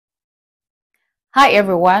Hi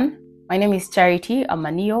everyone, my name is Charity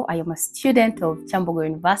Amanio. I am a student of Chambogo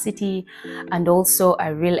University and also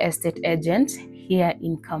a real estate agent here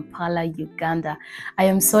in Kampala, Uganda. I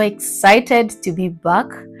am so excited to be back,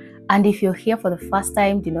 and if you're here for the first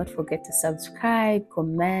time, do not forget to subscribe,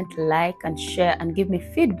 comment, like and share and give me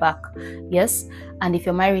feedback. Yes, and if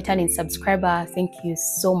you're my returning subscriber, thank you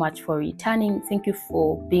so much for returning. Thank you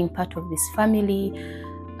for being part of this family.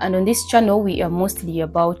 And on this channel, we are mostly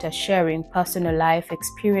about sharing personal life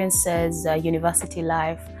experiences, university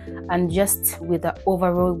life, and just with the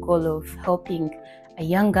overall goal of helping a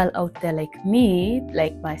young girl out there like me,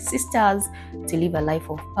 like my sisters, to live a life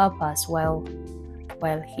of purpose while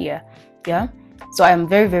here. Yeah. So I am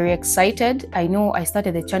very, very excited. I know I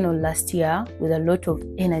started the channel last year with a lot of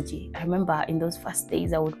energy. I remember in those first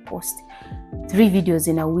days, I would post 3 videos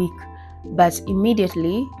in a week. But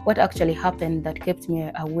immediately, what actually happened that kept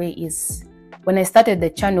me away is when I started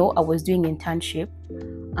the channel, I was doing internship.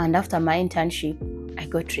 And after my internship, I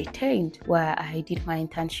got retained where I did my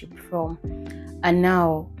internship from. And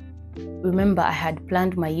now, remember, I had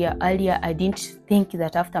planned my year earlier. I didn't think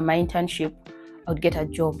that after my internship, I would get a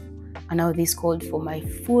job. And now this called for my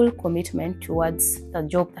full commitment towards the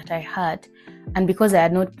job that I had. And because I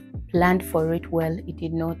had not planned for it well, it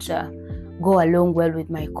did not go along well with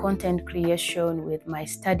my content creation, with my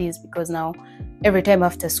studies, because now every time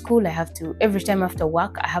after school every time after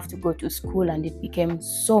work I have to go to school, and it became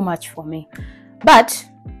so much for me. But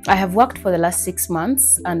I have worked for the last 6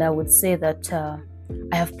 months, and I would say that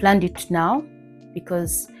I have planned it now,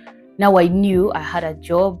 because now I knew I had a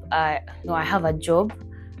job. I have a job,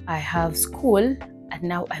 I have school, and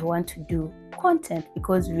now I want to do content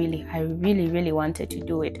because I really wanted to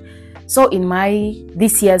do it. So in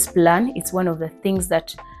this year's plan, it's one of the things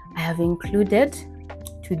that I have included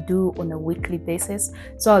to do on a weekly basis.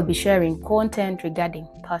 So I'll be sharing content regarding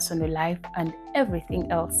personal life and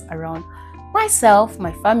everything else around myself,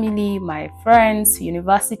 my family, my friends,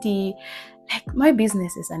 university, like my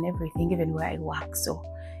businesses and everything, even where I work. So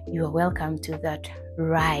you are welcome to that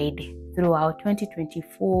ride throughout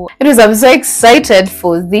 2024. I'm so excited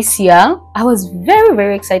for this year. I was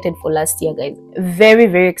very excited for last year, guys.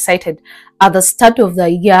 Very excited. At the start of the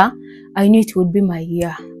year, I knew it would be my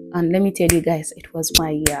year. And let me tell you guys, it was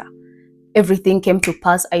my year. Everything came to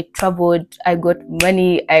pass. I traveled, I got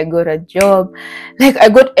money, I got a job. Like, I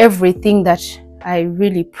got everything that I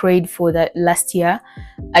really prayed for that last year.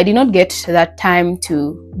 I did not get that time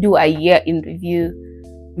to do a year in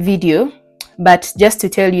review video. But just to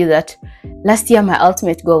tell you that last year, my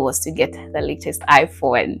ultimate goal was to get the latest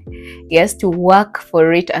iPhone. Yes, to work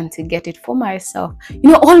for it and to get it for myself.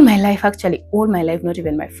 All my life, not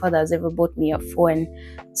even my father has ever bought me a phone.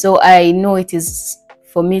 So I know it is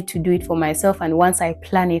for me to do it for myself. And once I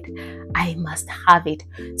plan it, I must have it.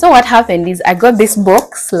 So what happened is I got this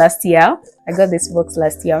box last year.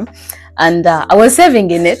 And I was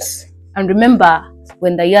saving in it. And remember,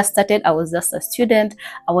 when the year started, I was just a student.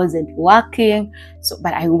 I wasn't working,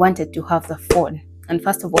 but I wanted to have the phone. And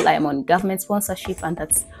first of all, I am on government sponsorship, and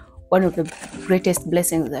that's one of the greatest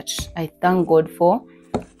blessings that I thank God for.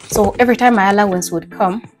 So every time my allowance would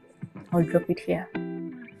come, I would drop it here.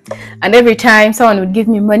 And every time someone would give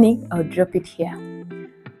me money, I would drop it here.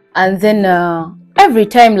 And then every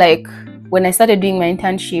time, like when I started doing my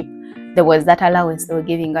internship, there was that allowance they were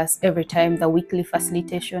giving us every time, the weekly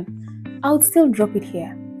facilitation. I would still drop it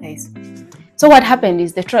here, guys. So what happened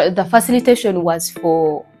is the facilitation was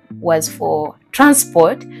for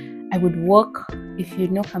transport. I would walk, if you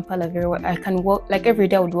know Kampala very well, I can walk, like every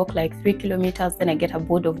day I would walk like 3 kilometers, then I get a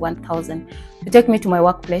board of 1,000 to take me to my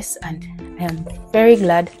workplace. And I am very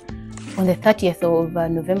glad on the 30th of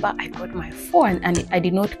November, I got my phone, and I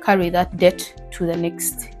did not carry that debt to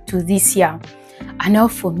this year. And now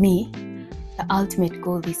for me, the ultimate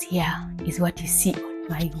goal this year is what you see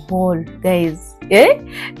my wall, guys.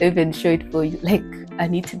 I'll even show it for you. Like, I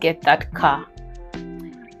need to get that car.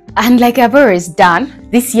 And like I've always done,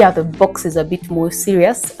 this year the box is a bit more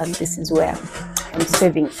serious, and this is where I'm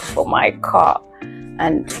saving for my car.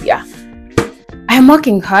 And yeah, I'm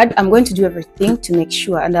working hard. I'm going to do everything to make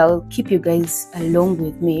sure, and I'll keep you guys along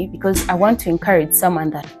with me, because I want to encourage someone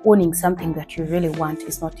that owning something that you really want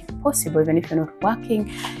is not impossible, even if you're not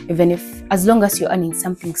working, as long as you're earning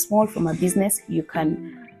something small from a business, you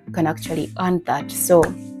can actually earn that. So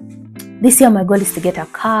this year my goal is to get a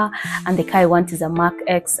car, and the car I want is a Mark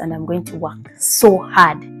X, and I'm going to work so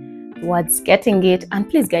hard towards getting it. And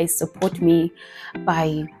please, guys, support me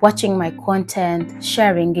by watching my content,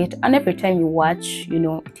 sharing it, and every time you watch,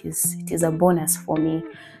 it is a bonus for me.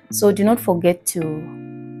 So do not forget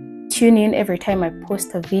to tune in every time I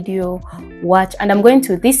post a video, watch. And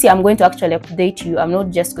this year I'm going to actually update you. I'm not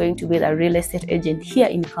just going to be the real estate agent here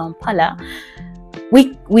in Kampala.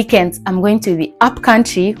 Weekends I'm going to be up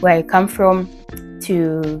country where I come from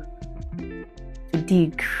to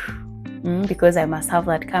dig, because I must have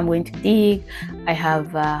that car. I'm going to dig. I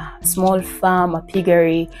have a small farm, a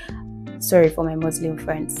piggery. Sorry for my Muslim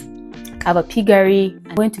friends. I have a piggery.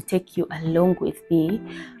 I'm going to take you along with me,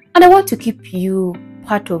 and I want to keep you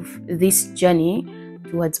part of this journey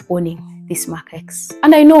towards owning this Mark X.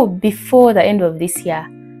 And I know before the end of this year,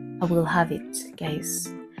 I will have it,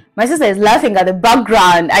 guys. My sister is laughing at the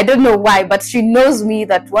background. I don't know why, but she knows me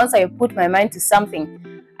that once I put my mind to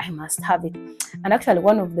something, I must have it. And actually,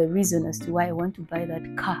 one of the reasons as to why I want to buy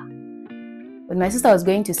that car. When my sister was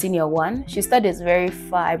going to senior 1, she studies very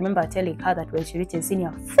far. I remember telling her that when she reaches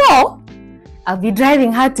senior 4, I'll be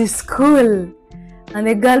driving her to school. And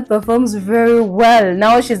the girl performs very well.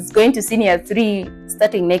 Now she's going to senior 3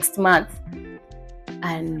 starting next month.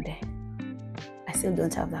 And I still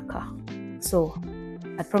don't have that car. So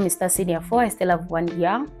I promised her senior 4, I still have 1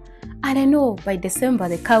 year. And I know by December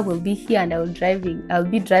the car will be here and I'll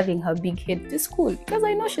be driving her big head to school, because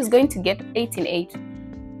I know she's going to get 8 in 8.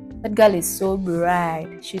 That girl is so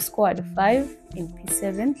bright. She scored 5 in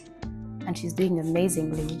P7 and she's doing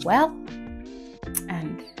amazingly well.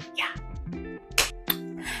 And yeah.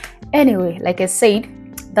 Anyway, like I said,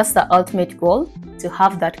 that's the ultimate goal, to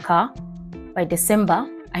have that car by December.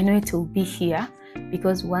 I know it will be here,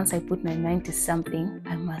 because once I put my mind to something,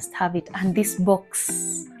 I must have it. And this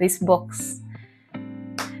box, you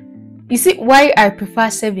see why I prefer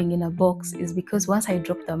saving in a box is because once I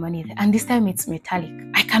drop the money there, and this time it's metallic,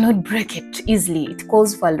 I cannot break it easily. It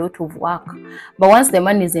calls for a lot of work. But once the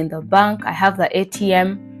money is in the bank, I have the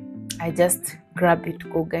ATM, I just grab it,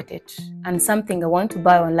 go get it. And something I want to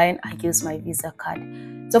buy online, I use my Visa card.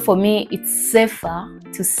 So for me, it's safer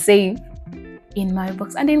to save in my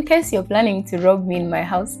box. And in case you're planning to rob me in my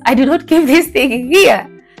house, I do not keep this thing here.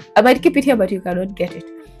 I might keep it here, but you cannot get it.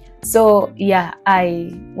 So yeah,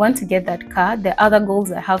 I want to get that car. The other goals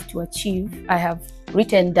I have to achieve, I have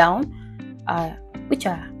written down, which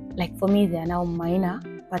are, like, for me, they are now minor,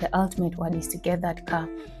 but the ultimate one is to get that car.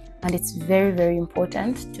 And it's very, very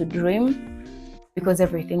important to dream, because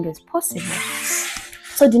everything is possible.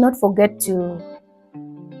 So do not forget to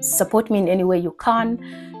support me in any way you can.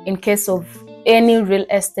 In case of any real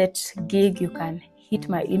estate gig, you can hit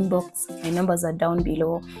my inbox. My numbers are down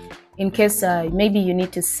below. In case maybe you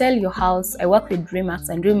need to sell your house, I work with DreamMax,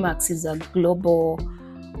 and DreamMax is a global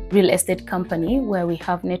real estate company where we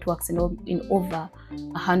have networks in over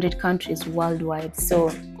 100 countries worldwide.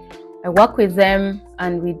 So I work with them,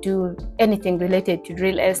 and we do anything related to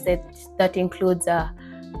real estate. That includes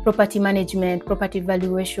property management, property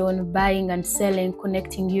valuation, buying and selling,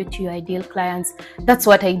 connecting you to your ideal clients. That's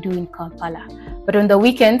what I do in Kampala. But on the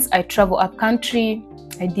weekends, I travel up country,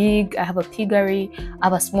 I dig, I have a piggery, I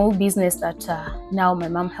have a small business that now my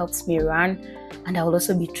mom helps me run, and I will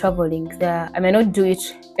also be traveling there. I may not do it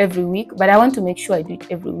every week, but I want to make sure I do it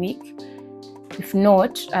every week. If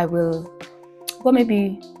not, I will go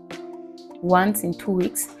maybe once in 2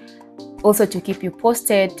 weeks. Also to keep you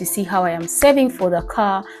posted to see how I am saving for the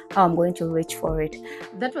car, how I'm going to reach for it.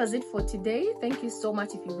 That was it for today. Thank you so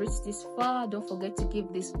much if you reached this far. Don't forget to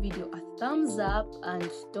give this video a thumbs up, and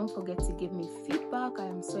don't forget to give me feedback. I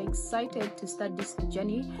am so excited to start this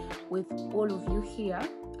journey with all of you here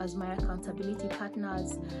as my accountability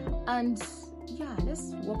partners. And yeah,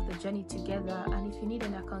 let's walk the journey together. And if you need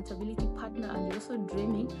an accountability partner and you're also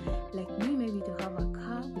dreaming like me, maybe to have a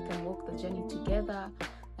car, we can walk the journey together.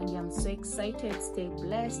 And I'm so excited. Stay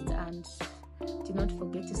blessed, and do not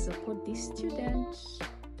forget to support this student.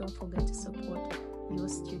 Don't forget to support your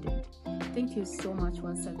student. Thank you so much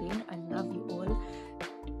once again. I love you all.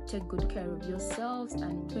 Take good care of yourselves,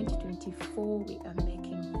 and 2024 we are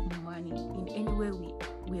making money. In any way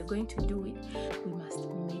we are going to do it, we must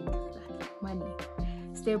make that money.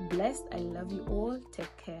 Stay blessed. I love you all.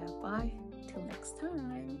 Take care. Bye till next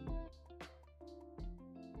time.